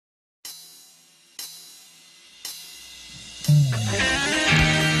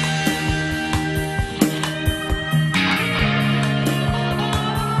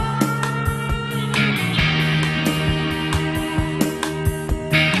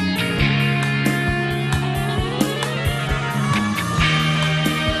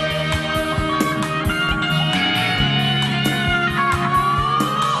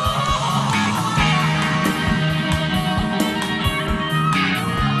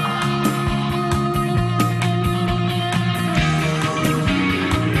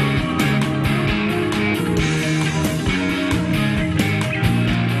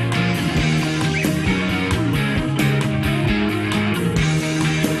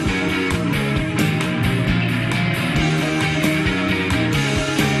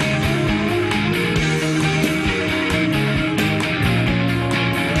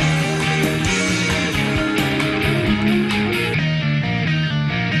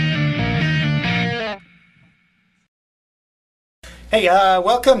Hey,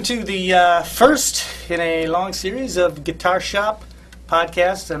 welcome to the first in a long series of Guitar Shop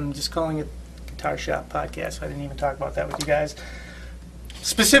podcasts. I'm just calling it Guitar Shop Podcast. I didn't even talk about that with you guys.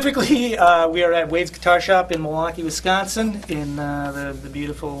 Specifically, we are at Wade's Guitar Shop in Milwaukee, Wisconsin, in the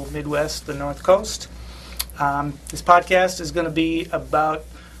beautiful Midwest, the North Coast. This podcast is going to be about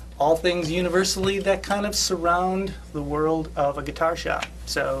all things universally that kind of surround the world of a guitar shop.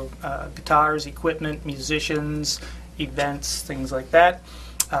 So guitars, equipment, musicians, events, things like that.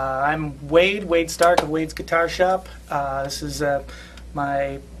 I'm Wade Stark of Wade's Guitar Shop. This is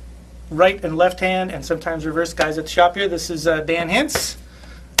my right and left hand and sometimes reverse guys at the shop here. This is Dan Hintz.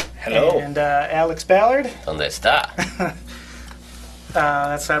 Hello. And Alex Ballard. ¿Dónde está?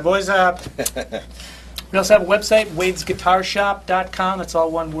 That's our boys. We also have a website, wadesguitarshop.com. That's all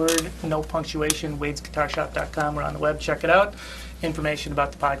one word, no punctuation, wadesguitarshop.com. We're on the web. Check it out. Information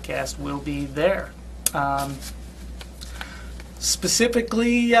about the podcast will be there.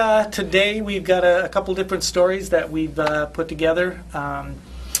 Specifically, today we've got a couple different stories that we've put together.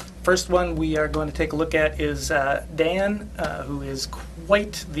 First one we are going to take a look at is Dan, who is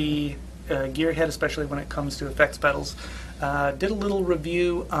quite the gearhead, especially when it comes to effects pedals. Did a little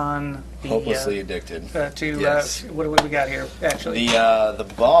review on the Hopelessly addicted. Yes. What do we got here, actually?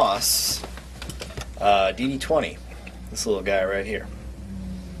 The Boss DD-20. This little guy right here.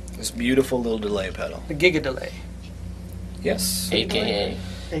 This beautiful little delay pedal. The GigaDelay. Yes. AKA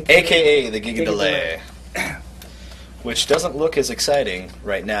the GigaDelay. Which doesn't look as exciting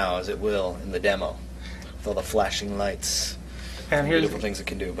right now as it will in the demo. With all the flashing lights And here's beautiful things it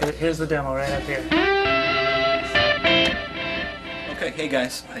can do. But here's the demo right up here. okay, hey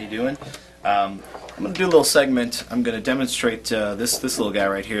guys, how you doing? I'm going to do a little segment. I'm going to demonstrate this little guy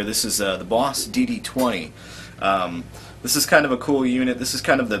right here. This is the Boss DD-20. This is kind of a cool unit. This is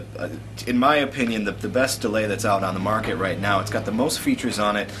kind of the, in my opinion, the best delay that's out on the market right now. It's got the most features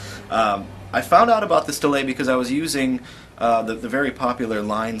on it. I found out about this delay because I was using the very popular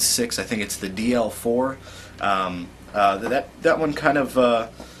Line 6. I think it's the DL4. That one kind of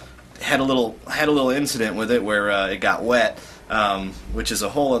had a little incident with it where it got wet. Which is a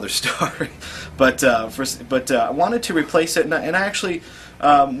whole other story, but I wanted to replace it, and I actually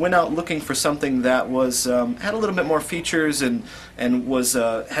went out looking for something that was had a little bit more features and was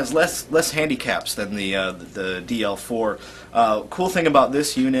has less handicaps than the DL4. Cool thing about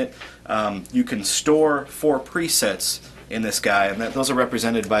this unit, you can store 4 presets in this guy, and those are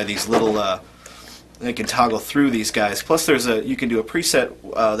represented by these little. They can toggle through these guys. Plus, you can do a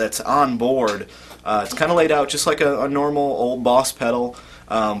preset that's on board. It's kind of laid out just like a normal old Boss pedal,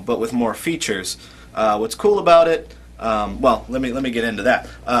 but with more features. What's cool about it? Well, let me get into that.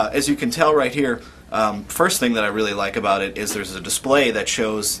 As you can tell right here, first thing that I really like about it is there's a display that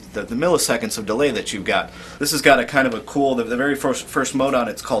shows the milliseconds of delay that you've got. This has got a kind of a cool. The very first mode on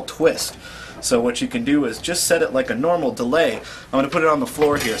it's called twist. So what you can do is just set it like a normal delay. I'm going to put it on the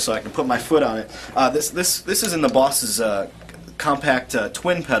floor here so I can put my foot on it. This is in the Boss's compact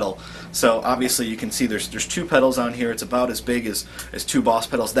twin pedal. So obviously you can see there's 2 pedals on here. It's about as big as 2 Boss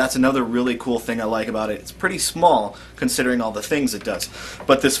pedals. That's another really cool thing I like about it. It's pretty small considering all the things it does.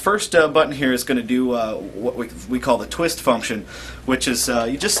 But this first button here is going to do what we call the twist function, which is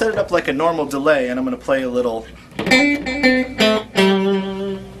you just set it up like a normal delay, and I'm going to play a little.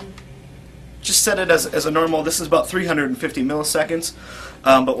 Just set it as a normal. This is about 350 milliseconds.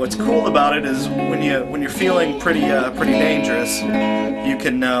 But what's cool about it is when you're feeling pretty dangerous, you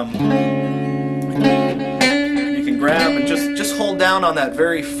can grab and just hold down on that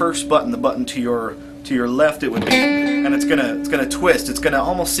very first button, the button to your left it would be, and it's gonna twist. It's gonna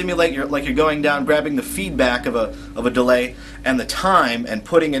almost simulate like you're going down, grabbing the feedback of a delay and the time and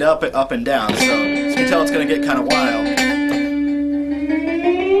putting it up and down. So you can tell it's gonna get kind of wild.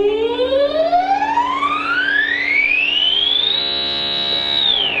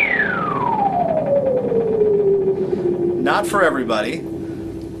 not for everybody,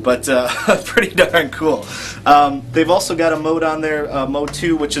 but pretty darn cool. They've also got a mode on there, mode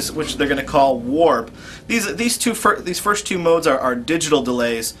 2, which they're going to call warp. These first two modes are digital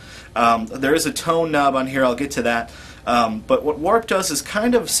delays. There is a tone knob on here. I'll get to that. But what warp does is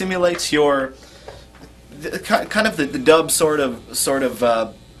kind of simulates your the dub sort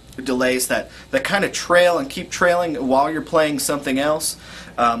of delays that kind of trail and keep trailing while you're playing something else.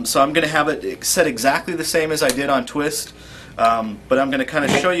 So I'm going to have it set exactly the same as I did on Twist, but I'm going to kind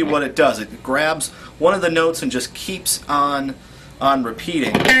of show you what it does. It grabs one of the notes and just keeps on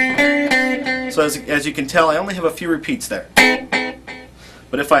repeating. So as you can tell, I only have a few repeats there.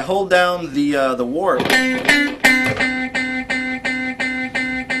 But if I hold down the warp,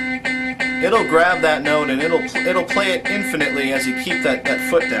 it'll grab that note and it'll play it infinitely as you keep that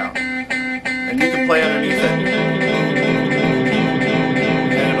foot down. And you can play underneath it.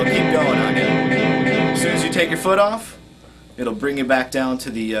 And it'll keep going on you. As soon as you take your foot off, it'll bring you back down to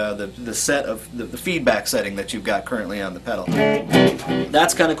the set of the feedback setting that you've got currently on the pedal.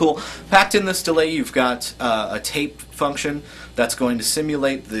 That's kind of cool. Packed in this delay, you've got a tape function that's going to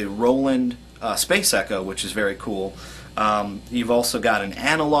simulate the Roland space echo, which is very cool. You've also got an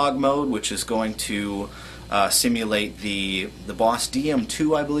analog mode, which is going to simulate the Boss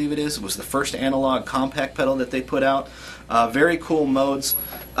DM2, I believe it is. It was the first analog compact pedal that they put out. Very cool modes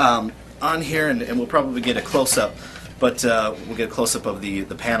on here, and we'll probably get a close-up. But we'll get a close-up of the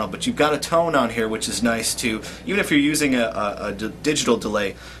panel. But you've got a tone on here, which is nice too. Even if you're using a digital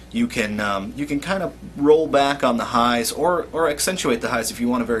delay, you can kind of roll back on the highs or accentuate the highs if you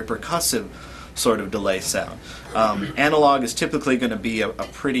want a very percussive sort of delay sound. Analog is typically going to be a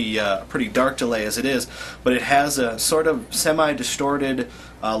pretty dark delay as it is, but it has a sort of semi-distorted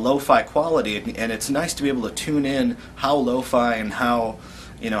lo-fi quality, and it's nice to be able to tune in how lo-fi and how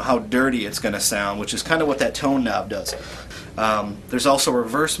dirty it's going to sound, which is kind of what that tone knob does. There's also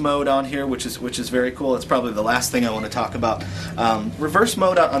reverse mode on here, which is very cool. It's probably the last thing I want to talk about. Reverse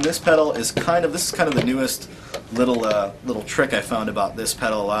mode on this pedal is kind of the newest little trick I found about this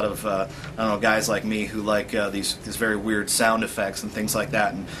pedal. A lot of I don't know, guys like me who like these very weird sound effects and things like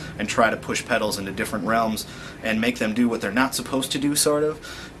that, and try to push pedals into different realms and make them do what they're not supposed to do, sort of.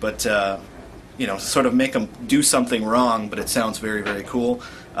 But sort of make them do something wrong, but it sounds very, very cool.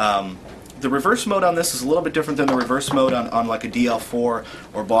 The reverse mode on this is a little bit different than the reverse mode on like a DL4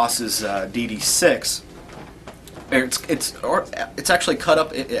 or Boss's DD6. It's actually cut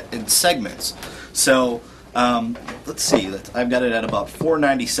up in segments. So let's see, I've got it at about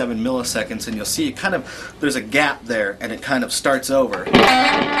 497 milliseconds, and you'll see it there's a gap there, and it kind of starts over.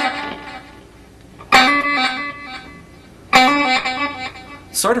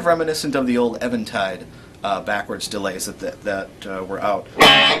 Sort of reminiscent of the old Eventide backwards delays that were out.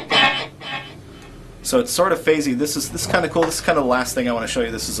 So it's sort of phasey. This is kind of cool. This is kind of the last thing I want to show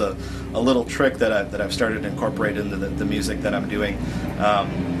you. This is a little trick that I've started to incorporate into the music that I'm doing.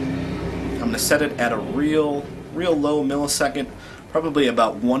 I'm going to set it at a real low millisecond, probably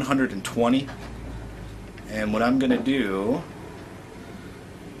about 120. And what I'm going to do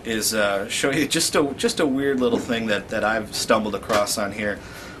is show you just a weird little thing that I've stumbled across on here,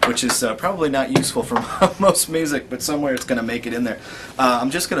 which is probably not useful for most music, but somewhere it's going to make it in there. I'm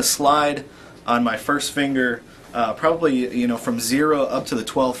just going to slide on my first finger, probably from 0 up to the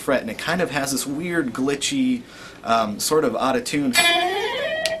 12th fret, and it kind of has this weird glitchy sort of out of tune.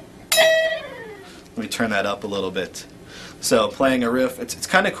 Let me turn that up a little bit. So playing a riff, it's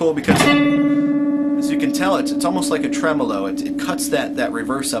kind of cool because, as you can tell, it's almost like a tremolo. It cuts that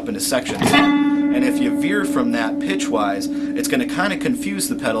reverse up into sections. And if you veer from that pitch-wise, it's going to kind of confuse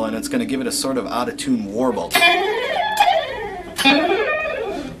the pedal, and it's going to give it a sort of out-of-tune warble.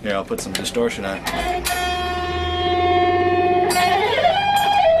 Here, I'll put some distortion on it.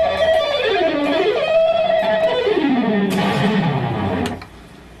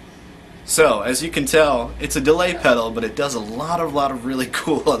 So, as you can tell, it's a delay pedal, but it does a lot of really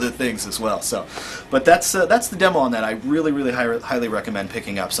cool other things as well. So, but that's the demo on that. I really highly recommend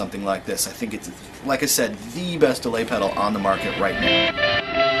picking up something like this. I think it's, like I said, the best delay pedal on the market right now.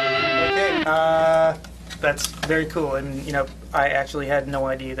 Okay, that's very cool. And I actually had no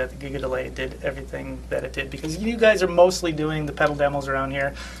idea that the GigaDelay did everything that it did, because you guys are mostly doing the pedal demos around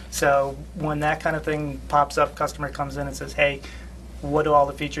here. So when that kind of thing pops up, customer comes in and says, "Hey, what do all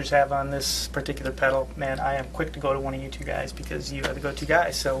the features have on this particular pedal?" Man, I am quick to go to one of you two guys, because you are the go-to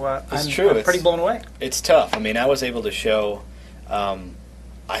guys. So I'm pretty blown away. It's tough. I mean, I was able to show,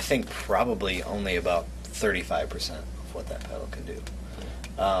 I think probably only about 35% of what that pedal can do.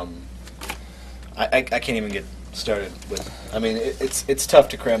 I can't even get started with. I mean, it's tough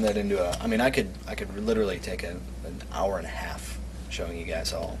to cram that into a. I mean, I could literally take an hour and a half showing you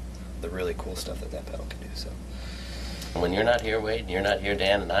guys all the really cool stuff that pedal can do. So. When you're not here, Wade, and you're not here,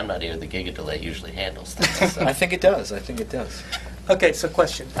 Dan, and I'm not here, the GigaDelay usually handles things. So. I think it does. I think it does. Okay, so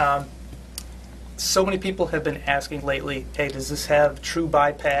question. So many people have been asking lately, hey, does this have true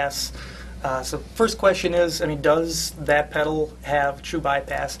bypass? So first question is, I mean, does that pedal have true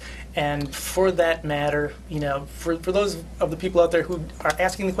bypass? And for that matter, you know, for those of the people out there who are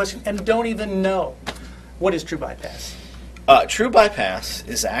asking the question and don't even know, what is true bypass? True bypass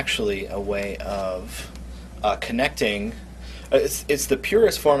is actually a way of connecting. It's the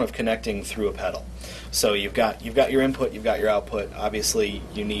purest form of connecting through a pedal. So you've got your input, you've got your output. Obviously,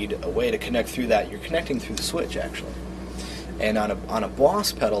 you need a way to connect through that. You're connecting through the switch, actually. And on a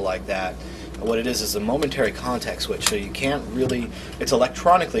Boss pedal like that, what it is a momentary contact switch. So you can't really. It's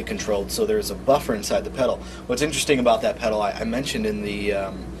electronically controlled. So there's a buffer inside the pedal. What's interesting about that pedal, I mentioned in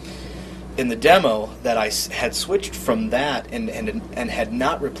the demo that I had switched from that and had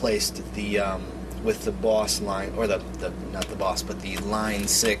not replaced the with the Boss line, or the not the Boss, but the Line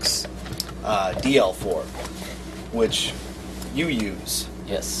 6 DL4, which you use.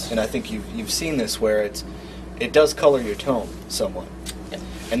 Yes. And I think you've seen this where it does color your tone somewhat. Yeah.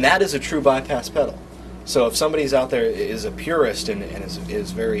 And that is a true bypass pedal. So if somebody's out there is a purist and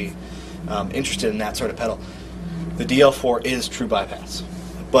is very interested in that sort of pedal, the DL4 is true bypass.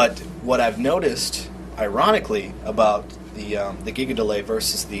 But what I've noticed, ironically, about the GigaDelay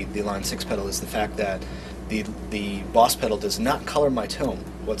versus the Line 6 pedal is the fact that the Boss pedal does not color my tone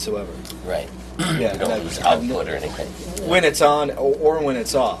whatsoever. Right. Yeah, You don't lose output or anything. when it's on or when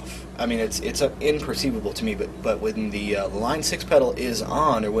it's off. I mean, it's imperceivable to me. But when the Line 6 pedal is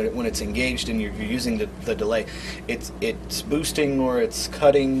on, or when it's engaged and you're using the delay, it's boosting or it's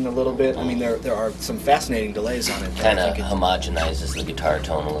cutting a little bit. I mean, there are some fascinating delays on it. Kind of homogenizes the guitar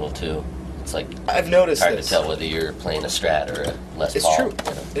tone a little too. It's like I've noticed hard this. to tell whether you're playing a Strat or a Les It's Paul. true.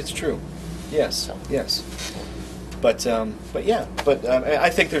 You know? It's true. Yes. So. Yes. But yeah. But I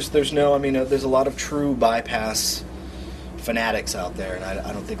think there's no. I mean, there's a lot of true bypass fanatics out there, and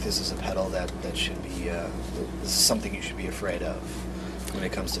I don't think this is a pedal that should be. This is something you should be afraid of when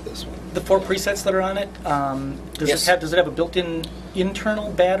it comes to this one. The 4 presets that are on it, Yes. does it have a built-in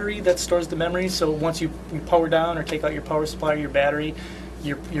internal battery that stores the memory? So once you power down or take out your power supply or your battery,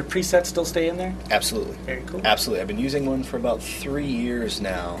 your presets still stay in there? Absolutely. Very cool. Absolutely. I've been using one for about 3 years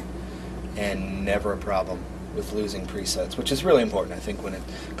now, and never a problem with losing presets, which is really important. I think when it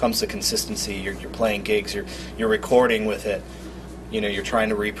comes to consistency, you're playing gigs, you're recording with it, you know, you're trying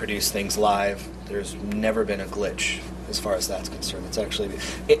to reproduce things live. There's never been a glitch as far as that's concerned. It's actually,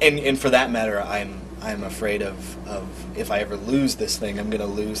 and for that matter, I'm afraid of if I ever lose this thing, I'm going to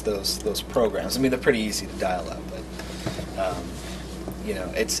lose those programs. I mean, they're pretty easy to dial up, but you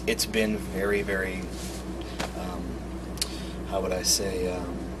know, it's been very, very, how would I say,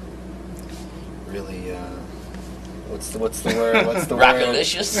 really. What's the word? What's the word?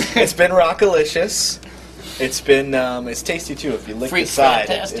 Rockalicious? It's been rockalicious. It's been it's tasty too. If you lick the side,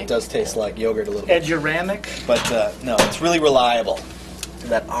 it does taste like yogurt a little bit. Eduramic? But no, it's really reliable.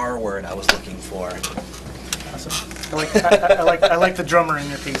 That R word I was looking for. Awesome. I like the drummer in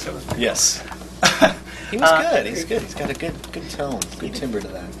your piece. It was pretty Yes. He was good. He's good. He's got a good tone, good timbre to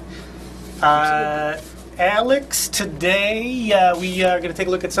that. Alex, today we are going to take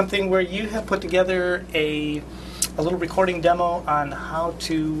a look at something where you have put together a little recording demo on how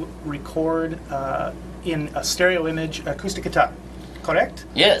to record in a stereo image acoustic guitar. Correct?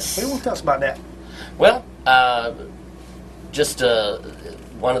 Yes. What do you want to tell us about that? Well, just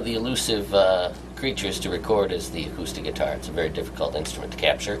one of the elusive creatures to record is the acoustic guitar. It's a very difficult instrument to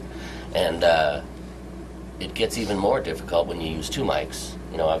capture, and it gets even more difficult when you use 2 mics.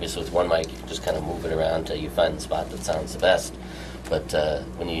 You know, obviously with 1 mic, you can just kind of move it around until you find the spot that sounds the best. But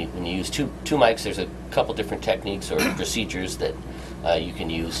when you use two mics, there's a couple different techniques or procedures that you can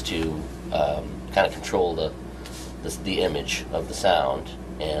use to kind of control the image of the sound,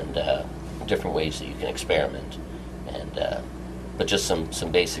 and different ways that you can experiment. And but just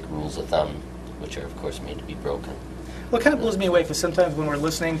some basic rules of thumb, which are of course made to be broken. Well, it kind of blows me away because sometimes when we're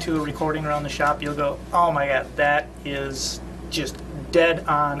listening to a recording around the shop, you'll go, "Oh my God, that is just dead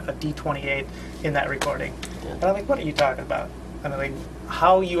on a D28 in that recording." Yeah. And I'm like, "What are you talking about?" And I'm like,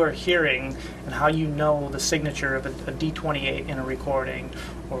 how you are hearing and how you know the signature of a D28 in a recording,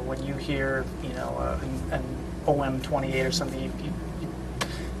 or when you hear, you know, an OM28 or something,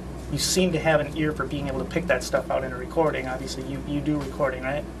 you seem to have an ear for being able to pick that stuff out in a recording. Obviously, you do recording,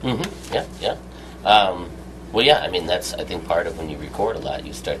 right? Mm-hmm. Yeah, yeah. Well, yeah. I mean, that's I think part of when you record a lot,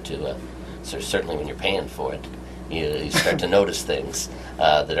 you start to So certainly when you're paying for it, you start to notice things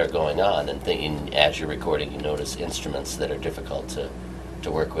that are going on, and thinking as you're recording, you notice instruments that are difficult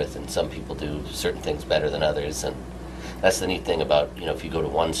to work with, and some people do certain things better than others, and that's the neat thing about, if you go to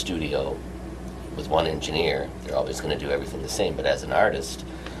one studio with one engineer, they're always going to do everything the same. But as an artist,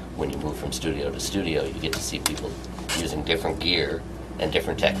 when you move from studio to studio, you get to see people using different gear and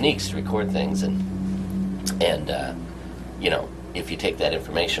different techniques to record things, and if you take that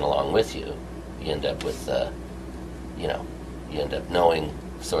information along with you, you end up with you end up knowing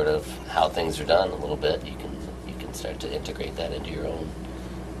sort of how things are done a little bit. You can start to integrate that into your own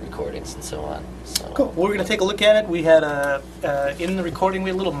recordings and so on. So. Cool. We're going to take a look at it. We had in the recording,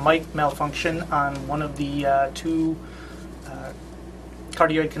 we had a little mic malfunction on one of the two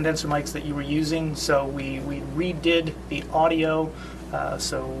cardioid condenser mics that you were using. So we redid the audio.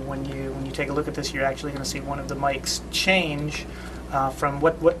 So when you take a look at this, you're actually going to see one of the mics change. From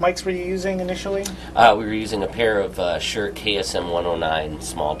what mics were you using initially? We were using a pair of Shure KSM-109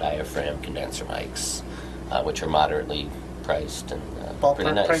 small diaphragm condenser mics, which are moderately priced and pretty nice.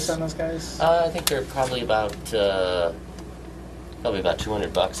 Ballpark price on those guys? I think they're probably about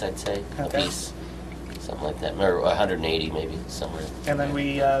 $200, I'd say, a piece, something like that, or 180 maybe somewhere. And then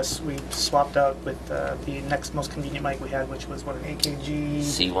we swapped out with the next most convenient mic we had, which was an AKG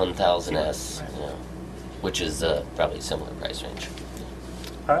C1000S, right. Which is probably a similar price range.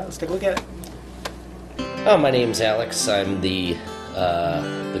 All right, let's take a look at it. Oh, my name's Alex. I'm the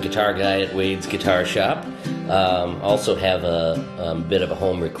guitar guy at Wade's Guitar Shop. Also have a bit of a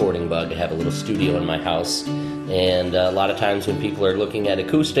home recording bug. I have a little studio in my house, and a lot of times when people are looking at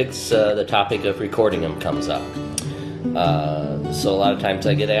acoustics, the topic of recording them comes up. So a lot of times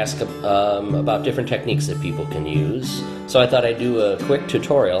I get asked about different techniques that people can use. So I thought I'd do a quick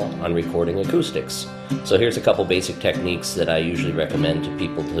tutorial on recording acoustics. So here's a couple basic techniques that I usually recommend to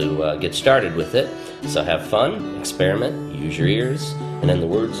people to get started with it. So have fun, experiment, use your ears, and in the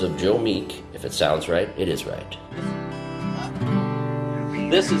words of Joe Meek, if it sounds right, it is right.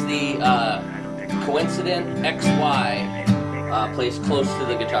 This is the coincident XY placed close to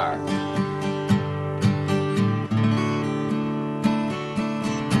the guitar.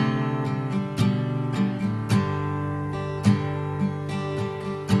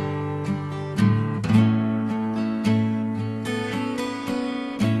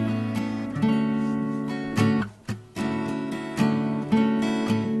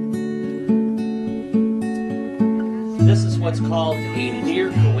 This is what's called a near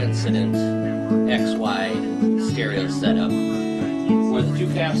coincident XY stereo setup, where the two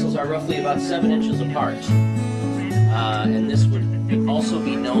capsules are roughly about 7 inches apart. And this would also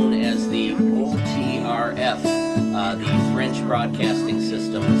be known as the OTRF, the French Broadcasting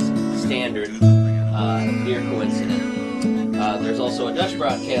System's standard near coincident. There's also a Dutch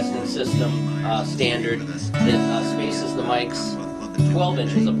Broadcasting System standard that spaces the mics 12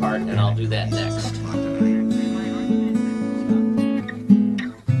 inches apart, and I'll do that next.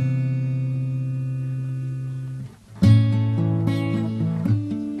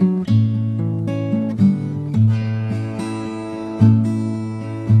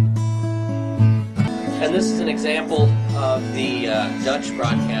 And this is an example of the Dutch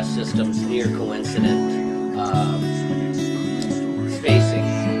broadcast system's near coincident spacing,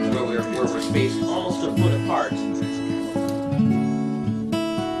 where we're spaced almost a foot apart.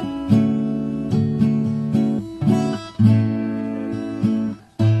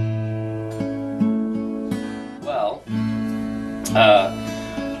 Well,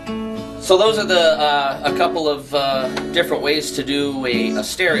 so those are a couple of different ways to do a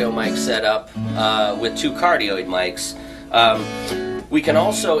stereo mic setup with two cardioid mics. We can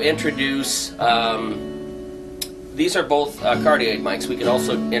also introduce, these are both cardioid mics. We can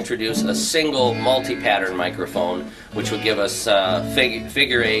also introduce a single multi-pattern microphone, which would give us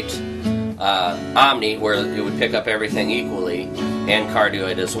figure 8 omni, where it would pick up everything equally, and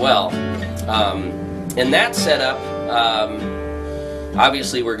cardioid as well. In that setup,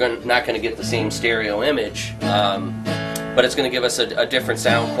 obviously we're not going to get the same stereo image, but it's going to give us a different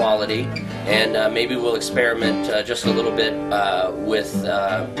sound quality, and maybe we'll experiment just a little bit with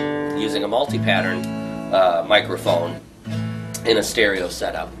using a multi-pattern microphone in a stereo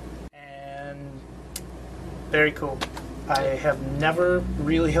setup. And very cool. I have never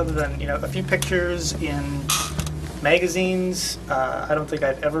really, other than a few pictures in magazines, I don't think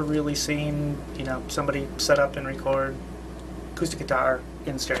I've ever really seen somebody set up and record acoustic guitar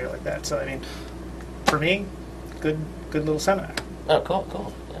in stereo like that. So I mean, for me, good little seminar. Oh,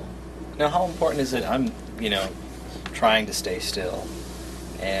 cool. Yeah. Now, how important is it? I'm, trying to stay still,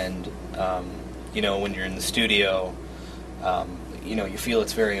 and when you're in the studio, you know, you feel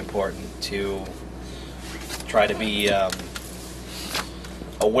it's very important to try to be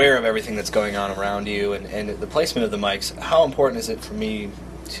aware of everything that's going on around you, and the placement of the mics. How important is it for me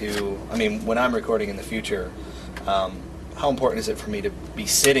to, I mean, when I'm recording in the future, how important is it for me to be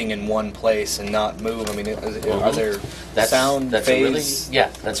sitting in one place and not move? I mean, are there sound phase?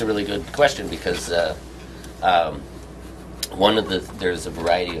 That's a really good question, because there's a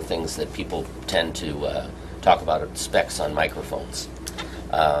variety of things that people tend to talk about specs on microphones,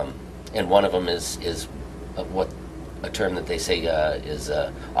 and one of them is a term that they say is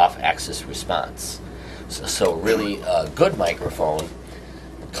off-axis response. So really, a good microphone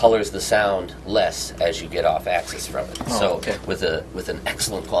colors the sound less as you get off axis from it. With an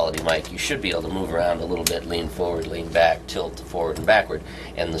excellent quality mic, you should be able to move around a little bit, lean forward, lean back, tilt forward and backward,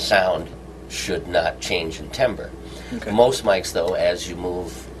 and the sound should not change in timbre. Okay. Most mics, though, as you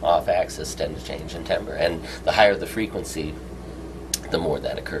move off axis, tend to change in timbre, and the higher the frequency, the more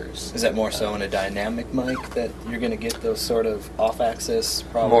that occurs. Is that more so in a dynamic mic that you're going to get those sort of off-axis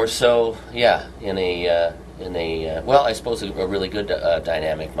problems? More so, yeah. In a well, I suppose a really good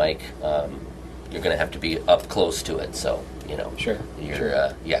dynamic mic, you're going to have to be up close to it. So you know, sure.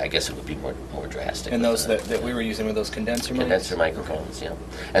 I guess it would be more drastic. And those that we were using were those condenser microphones, yeah.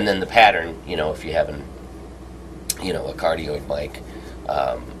 And then the pattern, you know, if you have a cardioid mic.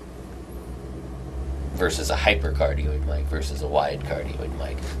 Versus a hypercardioid mic versus a wide cardioid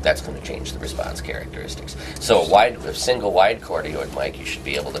mic, that's going to change the response characteristics. So a single wide cardioid mic, you should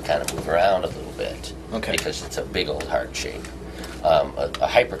be able to kind of move around a little bit, because it's a big old heart shape. A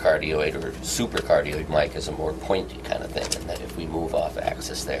hypercardioid or supercardioid mic is a more pointy kind of thing, and that if we move off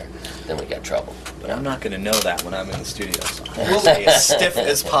axis there, then we got trouble. But I'm not going to know that when I'm in the studio, so I'll stay as stiff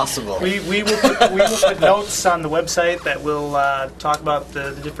as possible. We will put notes on the website that will talk about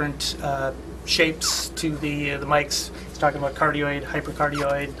the different shapes to the mics. It's talking about cardioid,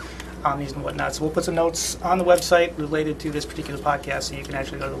 hypercardioid, omnis and whatnot. So we'll put some notes on the website related to this particular podcast, so you can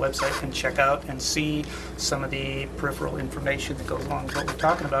actually go to the website and check out and see some of the peripheral information that goes along with what we're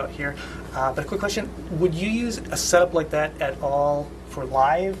talking about here. But a quick question, would you use a setup like that at all for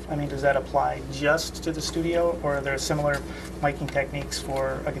live? I mean, does that apply just to the studio, or are there similar miking techniques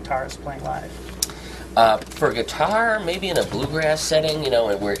for a guitarist playing live? For guitar, maybe in a bluegrass setting, you know,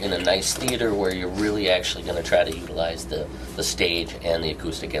 and we're in a nice theater where you're really actually going to try to utilize the stage and the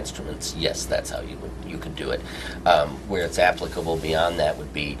acoustic instruments. Yes, that's how you could do it. Where it's applicable beyond that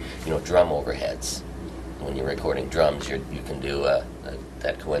would be, you know, drum overheads. When you're recording drums, you can do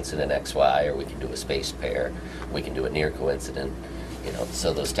that coincident XY, or we can do a spaced pair. We can do a near coincident. You know,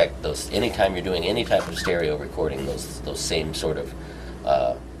 so those anytime you're doing any type of stereo recording, those same sort of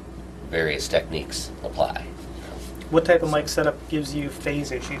various techniques apply. What type of mic setup gives you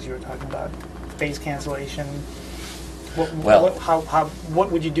phase issues? You were talking about phase cancellation.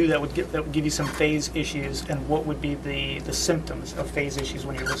 What would you do that would give you some phase issues, and what would be the symptoms of phase issues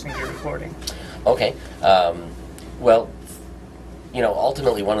when you're listening to your recording? Okay. Well, you know,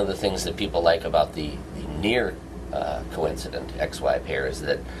 ultimately one of the things that people like about the near coincident XY pair is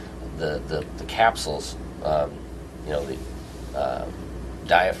that the capsules, you know, the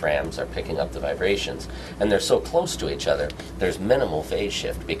diaphragms are picking up the vibrations, and they're so close to each other, there's minimal phase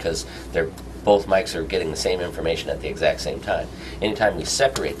shift because both mics are getting the same information at the exact same time. Anytime we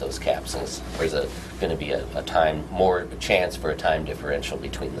separate those capsules, there's going to be a more chance for a time differential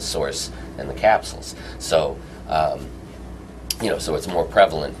between the source and the capsules. So, you know, so it's more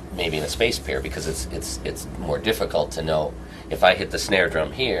prevalent maybe in a space pair, because it's more difficult to know if I hit the snare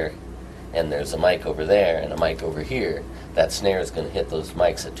drum here and there's a mic over there and a mic over here, that snare is going to hit those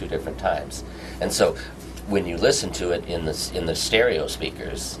mics at two different times. And so when you listen to it in the stereo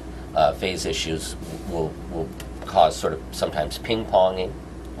speakers, phase issues will cause sort of sometimes ping-ponging,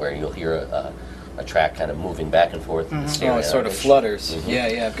 where you'll hear a track kind of moving back and forth in the stereo. Oh, it sort of flutters. Mm-hmm.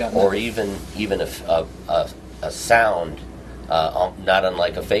 Yeah, I've gotten or that. even a sound not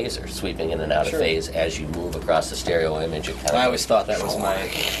unlike a phaser, sweeping in and out of phase as you move across the stereo image. I always thought that was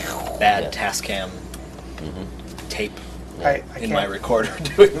my bad Tascam tape in my recorder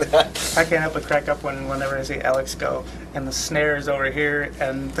doing that. I can't help but crack up whenever I see Alex go, and the snare's over here,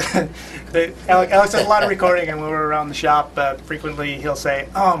 and Alex does a lot of recording, and when we're around the shop, frequently he'll say,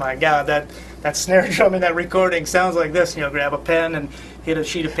 "Oh my God, that snare drum in that recording sounds like this," and he'll grab a pen and hit a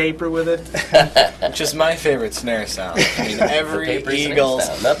sheet of paper with it. Which is my favorite snare sound. I mean, every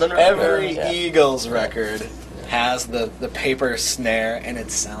Eagles record has the paper snare, and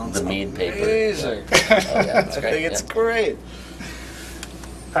it sounds the mead paper. Amazing. I think it's great.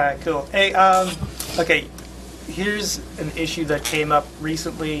 All right, cool. Hey, okay, here's an issue that came up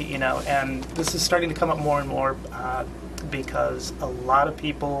recently, and this is starting to come up more and more. because a lot of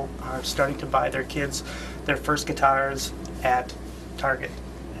people are starting to buy their kids their first guitars at Target,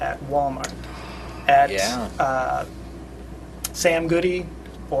 at Walmart, at Sam Goody,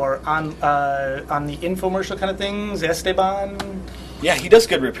 or on the infomercial kind of things, Esteban. Yeah, he does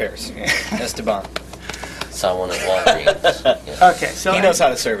good repairs. Esteban. Saw one at Walgreens. Yeah. Okay, so He knows how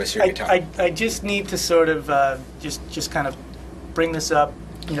to service your guitar. I just need to sort of just kind of bring this up,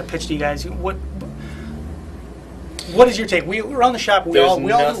 pitch to you guys. What is your take? We're on the shop. We all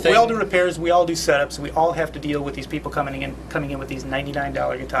do repairs. We all do setups. We all have to deal with these people coming in with these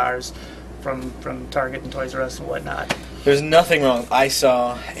 $99 guitars from Target and Toys R Us and whatnot. There's nothing wrong. I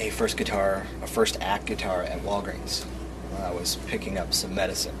saw a first act guitar at Walgreens when I was picking up some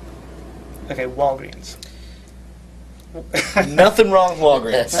medicine. Okay, Walgreens. Nothing wrong with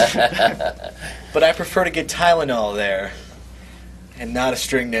Walgreens. But I prefer to get Tylenol there and not a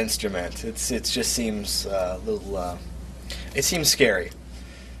stringed instrument. It just seems a little. It seems scary.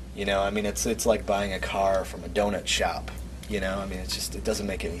 I mean, it's like buying a car from a donut shop. I mean, it doesn't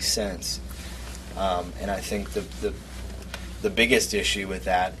make any sense. And I think the biggest issue with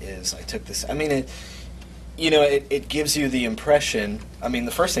that is I took this. I mean, it gives you the impression. I mean,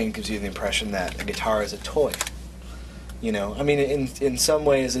 the first thing it gives you the impression that a guitar is a toy. I mean, in some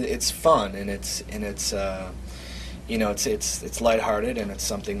ways it's fun and it's lighthearted and it's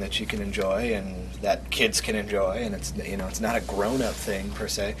something that you can enjoy and that kids can enjoy, and it's not a grown-up thing per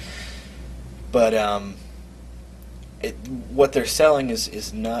se. But what they're selling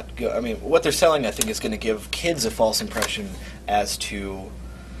is not good. I mean, what they're selling, I think, is going to give kids a false impression as to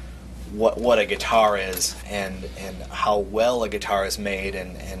what a guitar is and how well a guitar is made,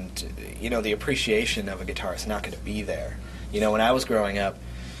 and the appreciation of a guitar is not going to be there. When I was growing up,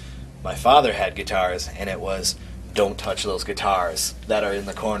 my father had guitars, and it was, don't touch those guitars that are in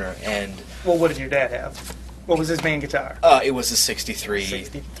the corner. And well, what did your dad have? What was his main guitar? It was a 63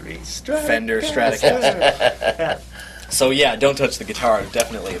 Fender Stratocaster. Yeah. So yeah, don't touch the guitar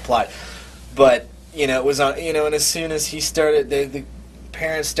definitely applied. But it was on. And as soon as he started, the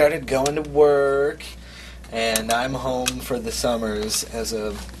parents started going to work, and I'm home for the summers as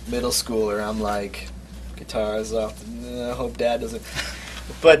a middle schooler. I'm like, guitars off. I hope Dad doesn't.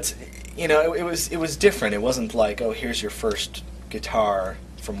 But it was different. It wasn't like, oh, here's your first guitar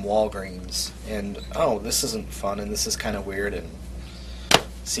from Walgreens, and oh, this isn't fun, and this is kind of weird, and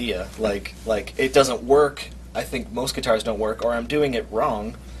see ya. Like it doesn't work. I think most guitars don't work, or I'm doing it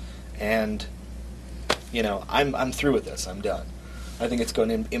wrong, and I'm through with this. I'm done. I think it's going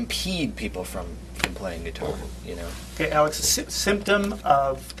to impede people from playing guitar. Okay, Alex, a symptom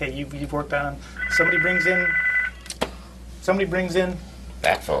of you've worked on. Somebody brings in.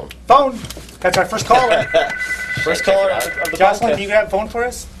 Back phone. Phone. That's our first caller. First caller of the Jocelyn, podcast. do you have a phone for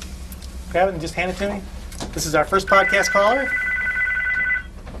us? Grab it and just hand it to me. This is our first podcast caller.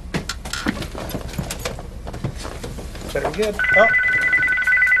 Better be good. Oh.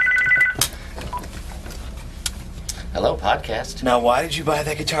 Hello, podcast. Now, why did you buy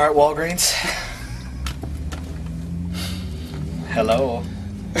that guitar at Walgreens? Hello.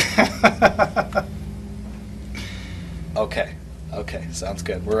 Okay, sounds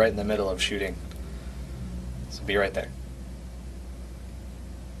good. We're right in the middle of shooting, so be right there.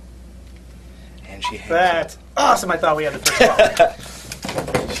 And she hangs That's awesome. I thought we had the first caller. up.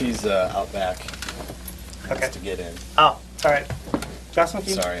 She's out back. Okay. To get in. Oh, all right. Jocelyn,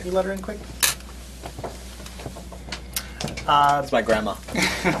 Sorry. you let her in quick? That's my grandma.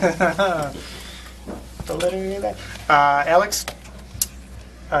 The letter Alex,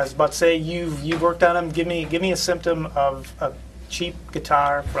 I was about to say you've worked on them. Give me a symptom of a cheap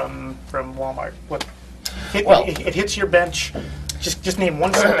guitar from Walmart. What? It hits your bench. Just name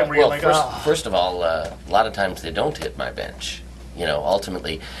one symptom where you're like, first of all, a lot of times they don't hit my bench.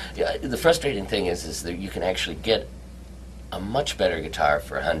 Ultimately, the frustrating thing is that you can actually get a much better guitar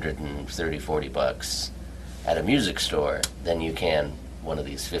for $130, $40 at a music store than you can one of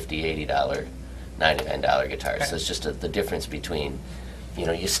these $50, $80, $99 guitars. So it's just the difference between,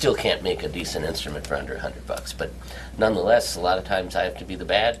 you still can't make a decent instrument for under $100. But nonetheless, a lot of times I have to be the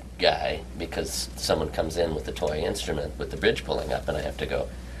bad guy because someone comes in with a toy instrument with the bridge pulling up, and I have to go,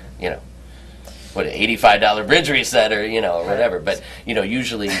 what, an $85 bridge reset or, or whatever. But,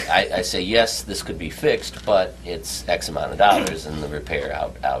 usually I say, yes, this could be fixed, but it's X amount of dollars and the repair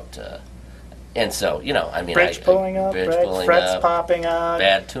out. And so, bridge pulling up, frets popping out,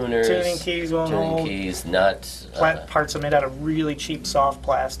 bad tuners, tuning keys won't hold, tuning keys, nuts. Parts are made out of really cheap soft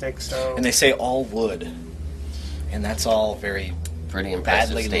plastic. So. And they say all wood, and that's all very pretty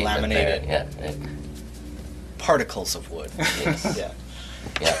impressive badly laminated. Yeah. Particles of wood. Yes. Yeah.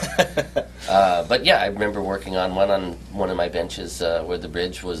 Yeah. But yeah, I remember working on one of my benches where the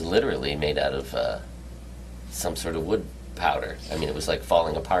bridge was literally made out of some sort of wood powder. I mean, it was like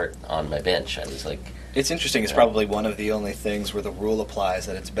falling apart on my bench. I was like... It's interesting. It's probably one of the only things where the rule applies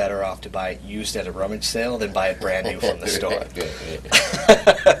that it's better off to buy it used at a rummage sale than buy it brand new from the store.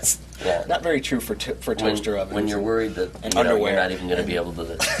 Yeah. Not very true for toaster ovens. When you're worried that you're not even going to be able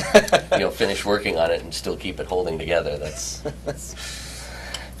to finish working on it and still keep it holding together, that's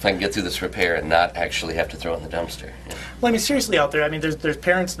if I can get through this repair and not actually have to throw it in the dumpster. Yeah. Well, I mean, seriously out there, I mean, there's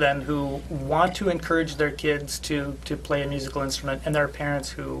parents then who want to encourage their kids to play a musical instrument, and there are parents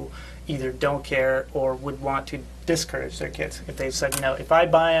who either don't care or would want to discourage their kids. If they've said, if I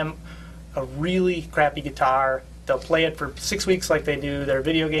buy them a really crappy guitar, they'll play it for 6 weeks like they do their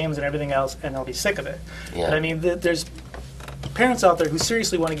video games and everything else, and they'll be sick of it. Yeah. But I mean, there's parents out there who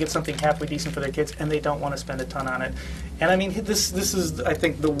seriously want to get something halfway decent for their kids, and they don't want to spend a ton on it. And I mean, this is, I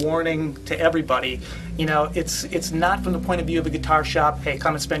think, the warning to everybody. It's not from the point of view of a guitar shop, hey,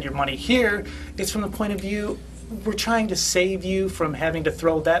 come and spend your money here. It's from the point of view, we're trying to save you from having to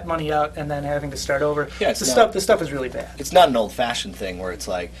throw that money out and then having to start over. Yeah, the stuff is really bad. It's not an old-fashioned thing where it's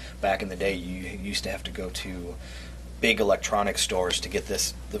like back in the day you used to have to go to big electronic stores to get the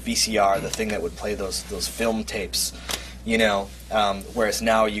VCR, the thing that would play those film tapes, whereas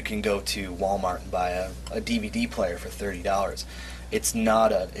now you can go to Walmart and buy a DVD player for $30. It's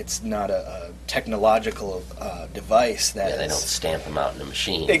not a technological device that they don't stamp them out in a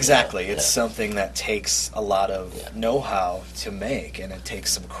machine. Exactly. It's something that takes a lot of know-how to make, and it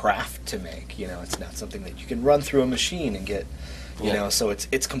takes some craft to make. It's not something that you can run through a machine and get, so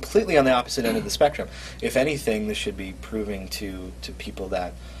it's completely on the opposite end of the spectrum. If anything, this should be proving to people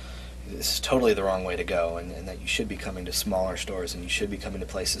that this is totally the wrong way to go, and that you should be coming to smaller stores, and you should be coming to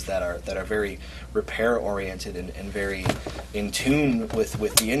places that are very repair oriented and very in tune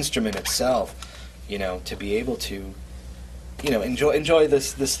with the instrument itself, to be able to enjoy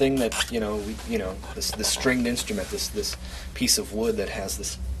this thing that this stringed instrument, this piece of wood that has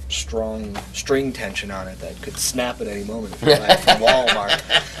this strong string tension on it that could snap at any moment if you buy it from Walmart.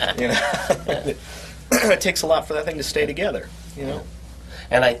 It takes a lot for that thing to stay together.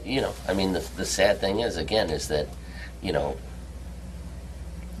 And the sad thing is that,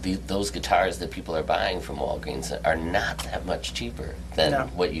 those guitars that people are buying from Walgreens are not that much cheaper than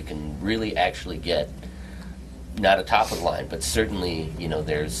what you can really actually get. Not a top of the line, but certainly,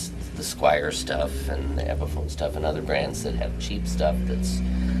 there's the Squire stuff and the Epiphone stuff and other brands that have cheap stuff that's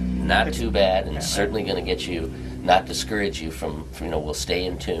not too bad and certainly going to get you, not discourage you from, will stay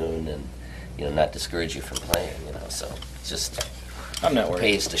in tune and, not discourage you from playing, so it's just... I'm not worried.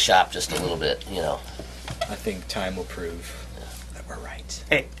 Pays to shop just a little bit, I think time will prove that we're right.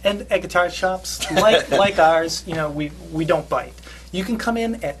 Hey, and at guitar shops like ours, we don't bite. You can come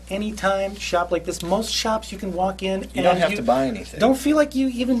in at any time, shop like this. Most shops you can walk in and you don't have to buy anything. Don't feel like you're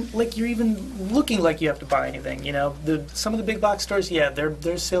even looking like you have to buy anything. Some of the big box stores,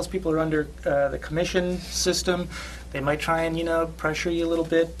 their salespeople are under the commission system. They might try and, pressure you a little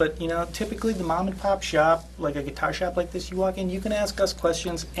bit, but, typically the mom and pop shop, like a guitar shop like this, you walk in, you can ask us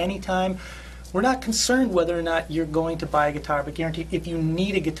questions anytime. We're not concerned whether or not you're going to buy a guitar, but guarantee if you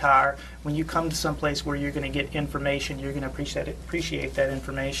need a guitar, when you come to some place where you're going to get information, you're going to appreciate that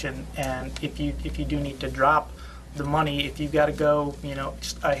information. And if you do need to drop the money, if you've got to go,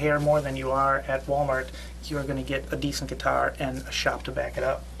 just a hair more than you are at Walmart, you're going to get a decent guitar and a shop to back it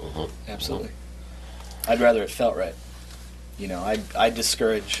up. Mm-hmm. Absolutely. I'd rather it felt right. I'd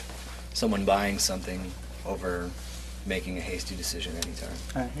discourage someone buying something over making a hasty decision anytime.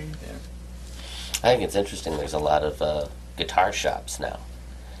 I hear you. Yeah. I think it's interesting. There's a lot of guitar shops now.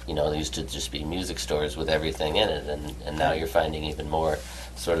 There used to just be music stores with everything in it, and now you're finding even more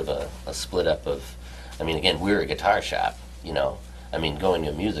sort of a split up of. Again, we're a guitar shop. Going to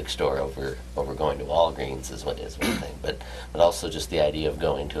a music store over going to Walgreens is one thing, but also just the idea of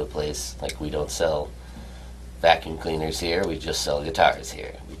going to a place like we don't sell vacuum cleaners here. We just sell guitars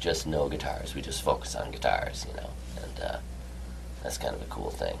here. We just know guitars. We just focus on guitars. And that's kind of a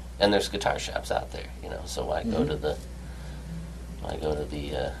cool thing. And there's guitar shops out there, so why go to the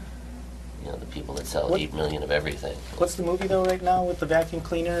the people that sell 8 million of everything? What's the movie though right now with the vacuum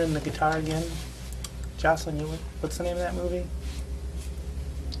cleaner and the guitar again? Jocelyn, what's the name of that movie?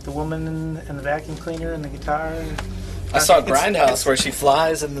 The woman and the vacuum cleaner and the guitar. I saw Grindhouse where she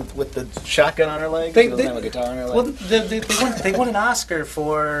flies with the shotgun on her leg. She doesn't have a guitar on her leg. Well, they won an Oscar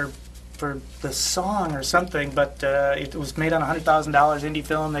for the song or something, but it was made on a $100,000 indie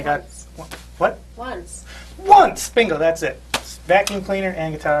film. They got what? Once. Bingo. That's it. Vacuum cleaner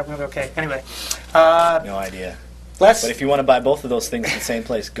and guitar. Okay. Anyway. No idea. But if you want to buy both of those things at the same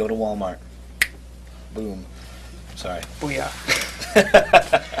place, go to Walmart. Boom. Sorry. Booyah.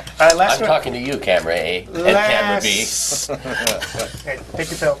 All right, last I'm one. talking to you, camera A and camera B. Hey, take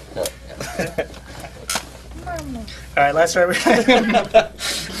your pill. All right, last one.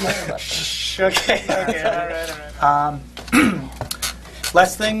 Okay, all right.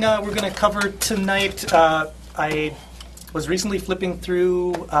 Last thing we're going to cover tonight, I was recently flipping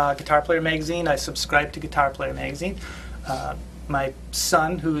through Guitar Player magazine. I subscribed to Guitar Player magazine. My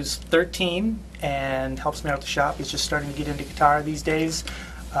son, who's 13 and helps me out at the shop, he's just starting to get into guitar these days.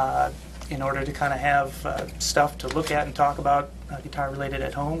 In order to kind of have stuff to look at and talk about guitar related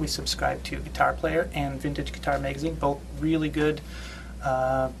at home, we subscribe to Guitar Player and Vintage Guitar Magazine, both really good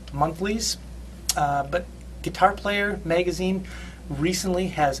monthlies. But Guitar Player magazine recently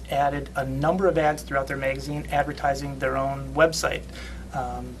has added a number of ads throughout their magazine advertising their own website.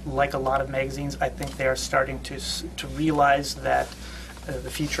 Like a lot of magazines, I think they are starting to realize that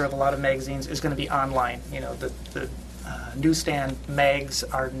the future of a lot of magazines is going to be online. You know, the newsstand mags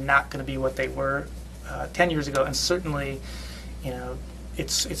are not going to be what they were 10 years ago, and certainly, you know,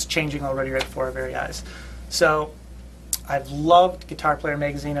 it's changing already right before our very eyes. So I've loved Guitar Player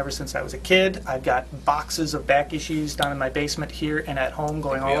magazine ever since I was a kid. I've got boxes of back issues down in my basement here and at home,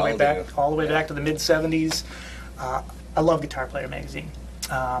 going all the way back to the mid '70s. I love Guitar Player magazine.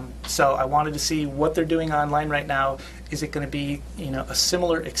 So I wanted to see what they're doing online right now. Is it going to be, you know, a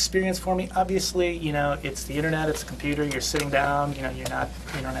similar experience for me? Obviously, you know, it's the internet, it's a computer. You're sitting down. You know, you don't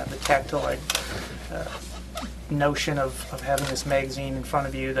have the tactile notion of having this magazine in front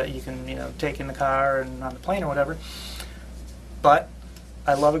of you that you can, you know, take in the car and on the plane or whatever. But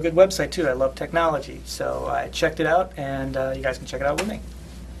I love a good website too. I love technology, so I checked it out, and you guys can check it out with me.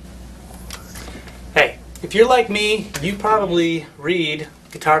 Hey, if you're like me, you probably read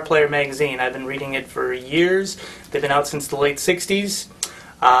Guitar Player magazine. I've been reading it for years. They've been out since the late '60s.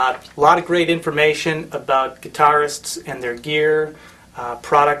 A lot of great information about guitarists and their gear,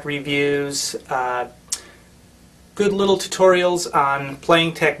 product reviews, good little tutorials on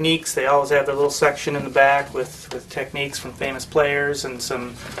playing techniques. They always have their little section in the back with techniques from famous players and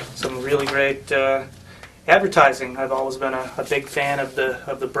some really great advertising. I've always been a big fan of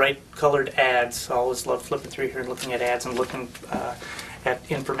the bright colored ads. I always love flipping through here and looking at ads and looking at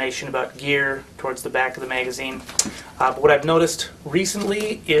information about gear towards the back of the magazine. But what I've noticed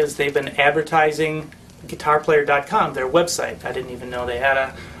recently is they've been advertising guitarplayer.com, their website. I didn't even know they had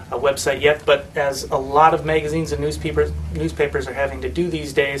a website yet, but as a lot of magazines and newspapers are having to do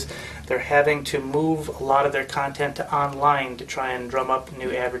these days, they're having to move a lot of their content to online to try and drum up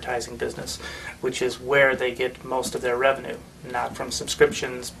new advertising business, which is where they get most of their revenue, not from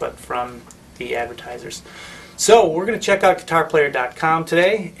subscriptions, but from the advertisers. So we're going to check out guitarplayer.com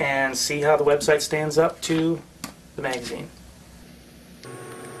today and see how the website stands up to the magazine.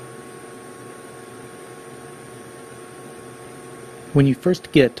 When you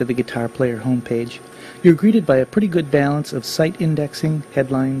first get to the Guitar Player homepage, you're greeted by a pretty good balance of site indexing,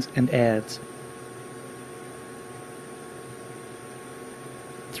 headlines, and ads.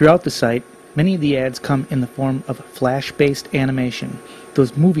 Throughout the site, many of the ads come in the form of flash-based animation,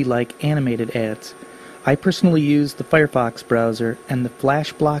 those movie-like animated ads. I personally use the Firefox browser and the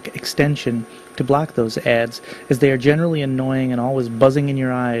Flash Block extension to block those ads, as they are generally annoying and always buzzing in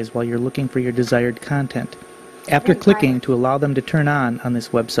your eyes while you're looking for your desired content. After clicking to allow them to turn on this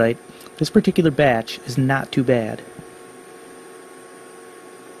website, this particular batch is not too bad.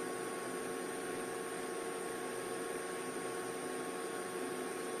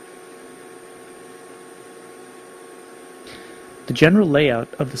 The general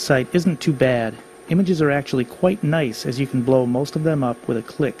layout of the site isn't too bad. Images are actually quite nice, as you can blow most of them up with a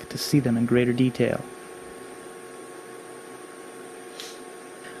click to see them in greater detail.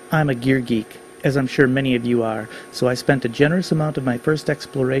 I'm a gear geek, as I'm sure many of you are, so I spent a generous amount of my first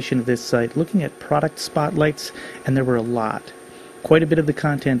exploration of this site looking at product spotlights, and there were a lot. Quite a bit of the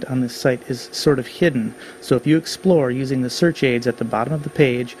content on this site is sort of hidden, so if you explore using the search aids at the bottom of the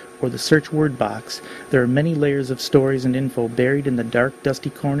page or the search word box, there are many layers of stories and info buried in the dark, dusty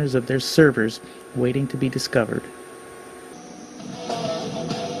corners of their servers waiting to be discovered.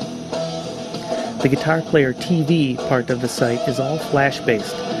 The Guitar Player TV part of the site is all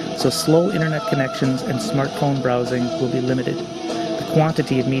flash-based, so slow internet connections and smartphone browsing will be limited. The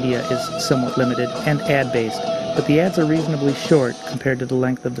quantity of media is somewhat limited and ad-based, but the ads are reasonably short compared to the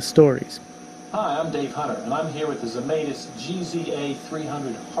length of the stories. Hi, I'm Dave Hunter, and I'm here with the Zematis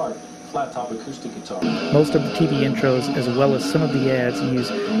GZA300 Heart flat-top acoustic guitar. Most of the TV intros, as well as some of the ads, use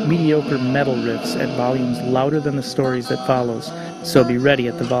mediocre metal riffs at volumes louder than the stories that follows, so be ready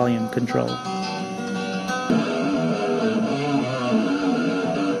at the volume control.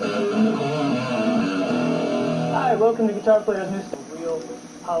 welcome to Guitar Player's News. Real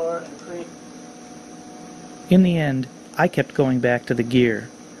power and create. In the end, I kept going back to the gear.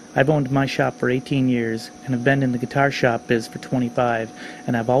 I've owned my shop for 18 years and have been in the guitar shop biz for 25,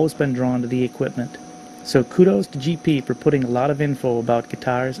 and I've always been drawn to the equipment. So kudos to GP for putting a lot of info about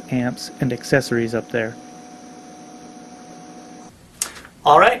guitars, amps, and accessories up there.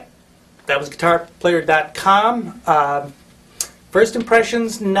 All right, that was guitarplayer.com. First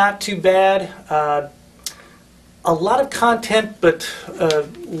impressions, not too bad. A lot of content, but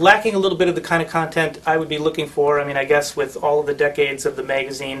lacking a little bit of the kind of content I would be looking for. I mean, I guess with all of the decades of the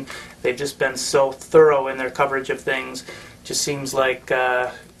magazine, they've just been so thorough in their coverage of things. Just seems like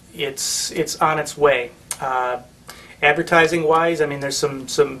it's on its way. Advertising-wise, I mean, there's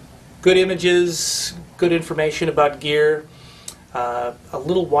some good images, good information about gear. A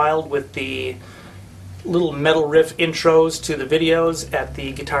little wild with the little metal riff intros to the videos at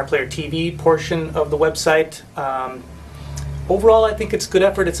the Guitar Player TV portion of the website. Overall, I think it's good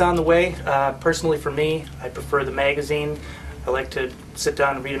effort. It's on the way. Personally, for me, I prefer the magazine. I like to sit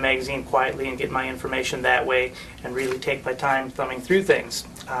down and read a magazine quietly and get my information that way and really take my time thumbing through things.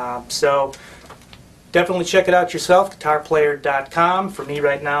 So definitely check it out yourself, guitarplayer.com. For me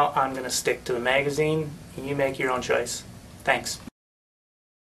right now, I'm going to stick to the magazine. You make your own choice. Thanks.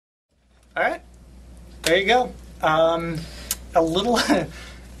 All right. There you go. A little.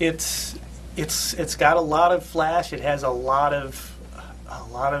 It's got a lot of flash. It has a lot of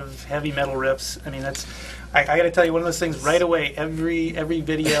heavy metal riffs. I mean, that's. I got to tell you, one of those things right away. Every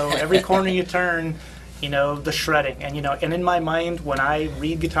video, every corner you turn, you know, the shredding, and and in my mind, when I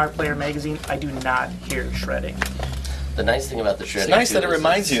read Guitar Player magazine, I do not hear shredding. The nice thing about the shredding, It's nice that it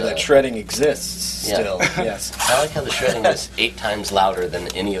reminds you that shredding exists still. Yes. I like how the shredding is 8 times louder than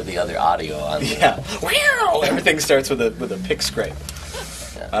any of the other audio on the Everything starts with a pick scrape.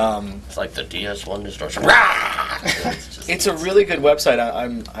 Yeah. It's like the DS1 just starts. It's a really good website.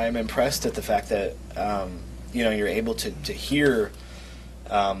 I'm impressed at the fact that you're able to hear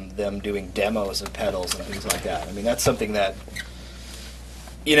them doing demos of pedals and things like that. I mean, that's something that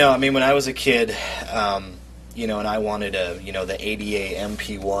when I was a kid. And I wanted the ADA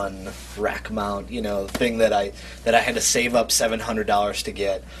MP1 rack mount, thing that I had to save up $700 to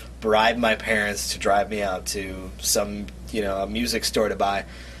get, bribe my parents to drive me out to some, a music store to buy,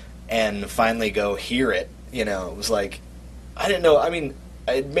 and finally go hear it. It was like, I didn't know. I mean,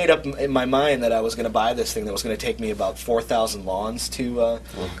 I had made up in my mind that I was going to buy this thing that was going to take me about 4,000 lawns to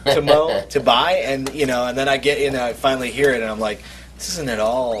mow, to buy, and and then I get in, I finally hear it, and I'm like, this isn't at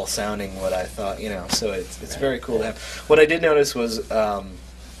all sounding what I thought, so it's very cool to have. What I did notice was,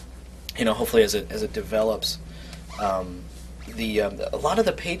 hopefully as it develops, a lot of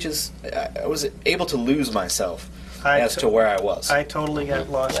the pages, I was able to lose myself as to where I was. I totally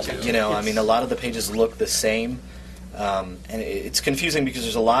got lost too. I mean, a lot of the pages look the same, and it's confusing because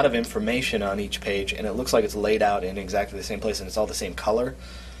there's a lot of information on each page, and it looks like it's laid out in exactly the same place, and it's all the same color.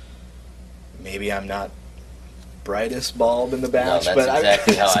 Maybe I'm not brightest bulb in the batch. No, that's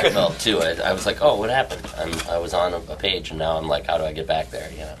exactly how I felt too. I was like, oh, what happened? I was on a page, and now I'm like, how do I get back there?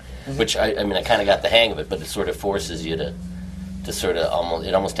 Mm-hmm. Which I kind of got the hang of it, but it sort of forces you to sort of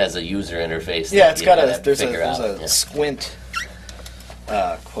almost has a user interface. Yeah, it's got there's a squint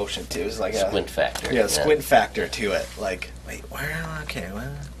quotient too. It's like squint factor. Yeah, squint factor to it. Like, wait, where? Okay,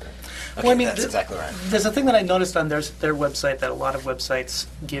 well. Okay, well, I mean, that's exactly right. There's a thing that I noticed on their website that a lot of websites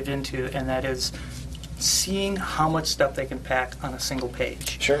give into, and that is seeing how much stuff they can pack on a single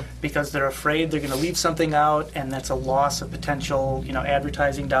page. Sure. Because they're afraid they're going to leave something out, and that's a loss of potential,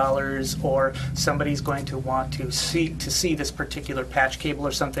 advertising dollars, or somebody's going to want to see this particular patch cable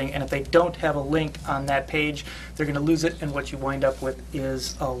or something, and if they don't have a link on that page, they're going to lose it, and what you wind up with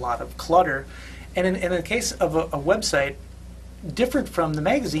is a lot of clutter. And in the case of a website, different from the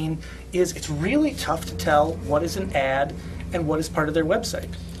magazine, is it's really tough to tell what is an ad and what is part of their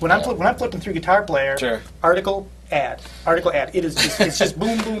website. When I'm flipping through Guitar Player, sure. article, ad. It is it's just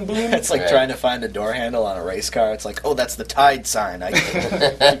boom, boom, boom. It's like trying to find a door handle on a race car. It's like, oh, that's the Tide sign. I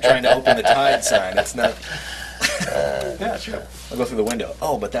keep trying to open the Tide sign. It's not. Yeah, sure. I'll go through the window.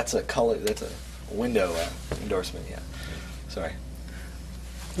 Oh, but that's a color. That's a window endorsement. Yeah. Sorry.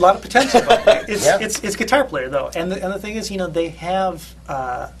 A lot of potential. It's Guitar Player though, and the thing is, they have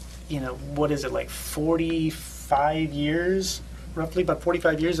what is it, like 45 years. Roughly about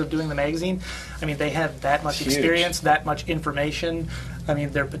 45 years of doing the magazine. I mean, they have that much experience, that much information. I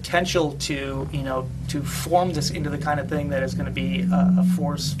mean, their potential to form this into the kind of thing that is going to be a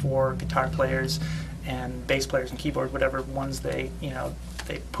force for guitar players and bass players and keyboard, whatever ones they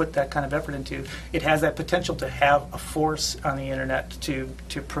they put that kind of effort into, it has that potential to have a force on the internet to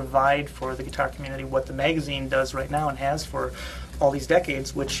provide for the guitar community what the magazine does right now and has for all these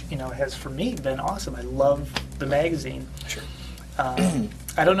decades, which has for me been awesome. I love the magazine. Sure.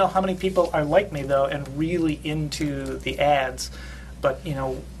 I don't know how many people are like me though and really into the ads, but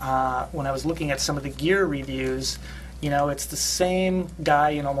when I was looking at some of the gear reviews, it's the same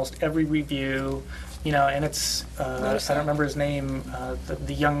guy in almost every review. And it's, I don't remember his name,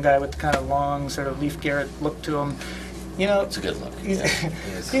 the young guy with the kind of long sort of Leif Garrett look to him. It's a good look.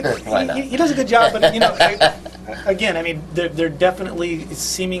 Why not? He does a good job, but, again, I mean, they're definitely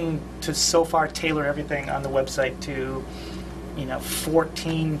seeming to so far tailor everything on the website to,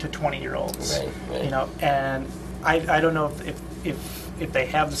 14 to 20-year-olds. Right. And I don't know if they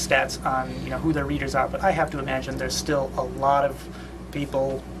have the stats on, who their readers are, but I have to imagine there's still a lot of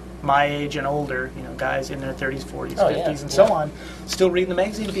people my age and older, guys in their 30s, 40s, 50s, and so on, still reading the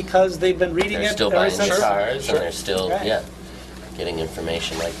magazine because they've been reading they're it still ever buying since. guitars, and they're still, getting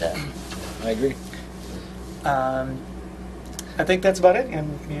information like that. I agree. I think that's about it.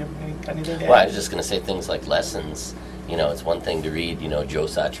 And anything to add? Well, I was just going to say things like lessons. It's one thing to read, Joe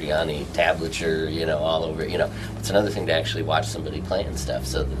Satriani tablature, all over. It's another thing to actually watch somebody playing stuff.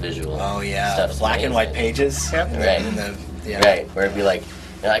 So the visual stuff, the black and white pages. Yep. Right. Right. Where it'd be like,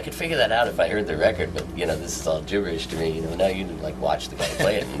 I could figure that out if I heard the record, but this is all gibberish to me. Now you watch the guy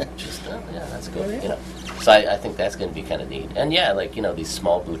play it and just that's good. So I think that's going to be kind of neat. And these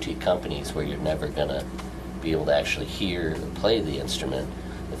small boutique companies where you're never going to be able to actually hear or play the instrument,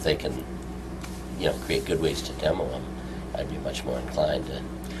 if they can create good ways to demo them, I'd be much more inclined to.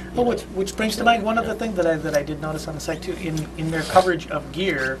 Which brings to mind one other thing that I did notice on the site too. In their coverage of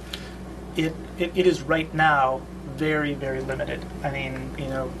gear, it is right now very, very limited. I mean,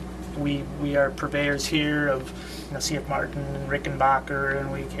 we are purveyors here of C.F. Martin and Rickenbacker,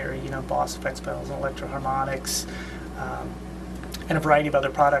 and we carry Boss effects pedals and electro harmonics, and a variety of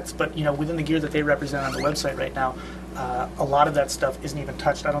other products. But within the gear that they represent on the website right now, a lot of that stuff isn't even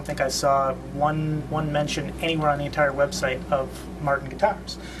touched. I don't think I saw one mention anywhere on the entire website of Martin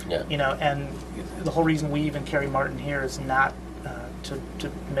guitars. Yeah. And the whole reason we even carry Martin here is not to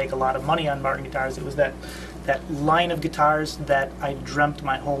make a lot of money on Martin guitars. It was that line of guitars that I dreamt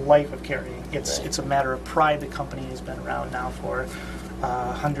my whole life of carrying. It's a matter of pride. The company has been around now for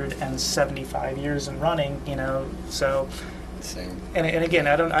 175 years and running. So. Same. And again,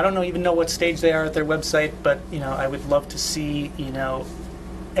 I don't even know what stage they are at their website, but I would love to see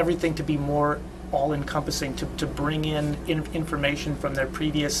everything to be more all-encompassing, to bring in information from their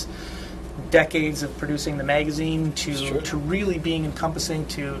previous decades of producing the magazine to really being encompassing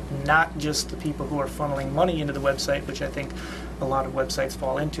to not just the people who are funneling money into the website, which I think a lot of websites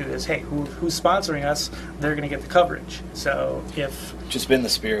fall into, is, hey, who's sponsoring us? They're going to get the coverage. So if... Just been the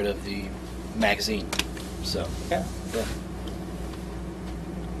spirit of the magazine. So, yeah.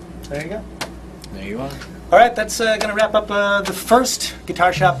 There you go. There you are. All right, that's going to wrap up the first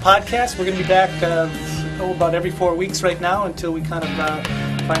Guitar Shop podcast. We're going to be back about every 4 weeks right now until we kind of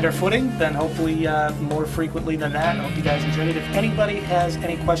find our footing. Then hopefully more frequently than that. I hope you guys enjoyed it. If anybody has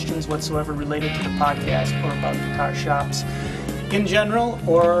any questions whatsoever related to the podcast or about guitar shops in general,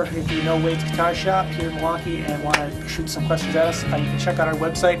 or if you know Wade's Guitar Shop here in Milwaukee and want to shoot some questions at us, you can check out our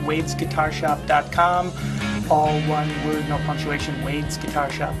website, wadesguitarshop.com. All one word, no punctuation,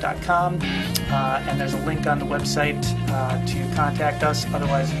 wadesguitarshop.com. And there's a link on the website to contact us.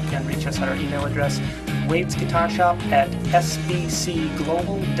 Otherwise, you can reach us at our email address,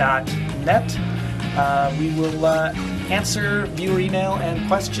 wadesguitarshop@sbcglobal.net. We will answer viewer email and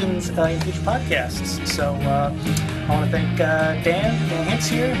questions in future podcasts. So I want to thank Dan Hintz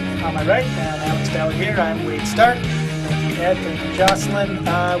here on my right, and Alex Ballard here. I'm Wade Stark. Thank you, Ed. Thank you, Jocelyn.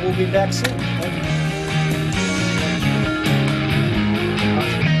 We'll be back soon. Thank you.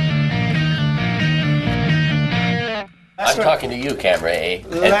 I'm talking to you, camera A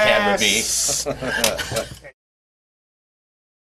and camera B.